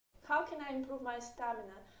how can I improve my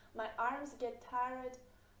stamina? My arms get tired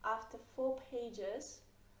after 4 pages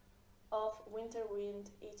of Winter Wind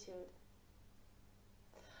Etude.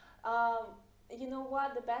 You know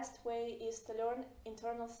what? The best way is to learn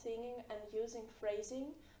internal singing and using phrasing,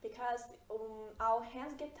 because our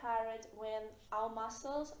hands get tired when our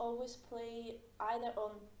muscles always play either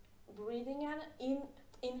on breathing and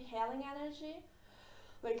inhaling energy,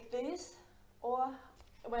 like this, or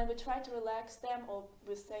when we try to relax them, or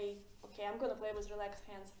we say, okay, I'm gonna play with relaxed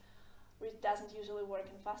hands, which doesn't usually work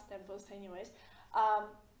in fast tempos anyways.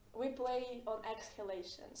 We play on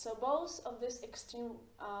exhalation. So both of these extreme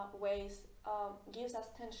ways gives us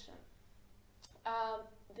tension.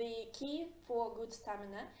 The key for good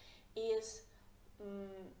stamina is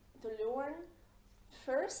to learn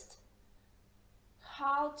first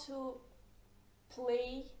how to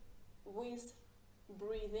play with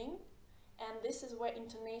breathing, and this is where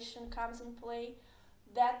intonation comes in play.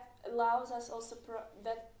 That allows us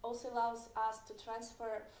allows us to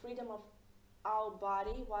transfer freedom of our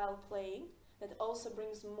body while playing. That also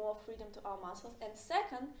brings more freedom to our muscles. And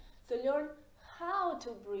second, to learn how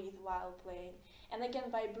to breathe while playing. And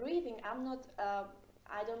again, by breathing,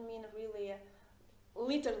 I don't mean really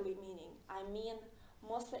literally meaning. I mean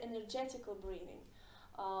mostly energetical breathing.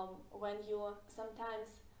 When you sometimes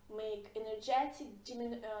make energetic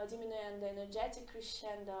diminuendo, energetic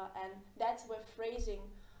crescendo, and that's where phrasing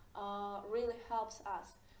really helps us.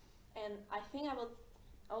 And I think I will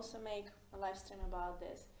also make a live stream about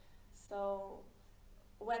this. So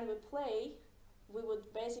when we play, we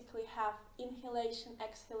would basically have inhalation,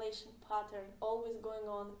 exhalation pattern always going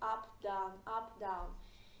on, up, down, up, down.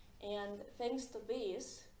 And thanks to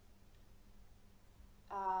this,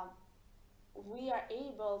 we are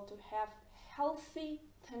able to have healthy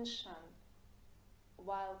tension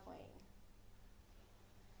while playing.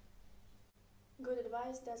 Good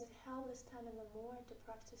advice, does it help the stamina more to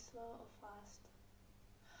practice slow or fast?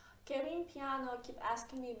 Karim Piano keep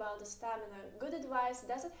asking me about the stamina. Good advice,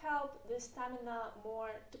 does it help the stamina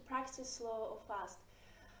more to practice slow or fast?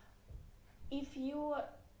 If you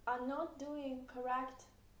are not doing correct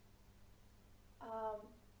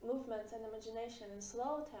movements and imagination in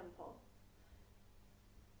slow tempo,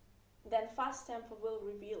 then fast tempo will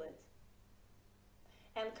reveal it.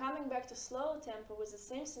 And coming back to slow tempo with the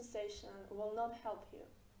same sensation will not help you.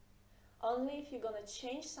 Only if you're gonna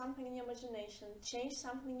change something in your imagination, change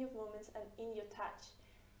something in your movements and in your touch.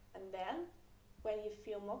 And then, when you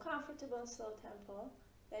feel more comfortable in slow tempo,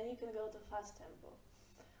 then you can go to fast tempo.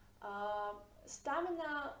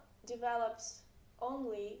 Stamina develops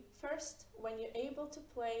only first when you're able to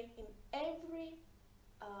play in every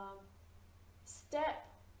step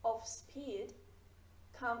of speed,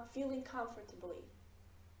 feeling comfortably.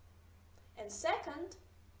 And second,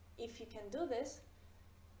 if you can do this,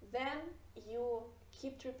 then you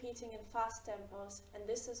keep repeating in fast tempos, and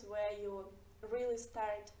this is where you really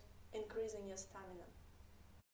start increasing your stamina.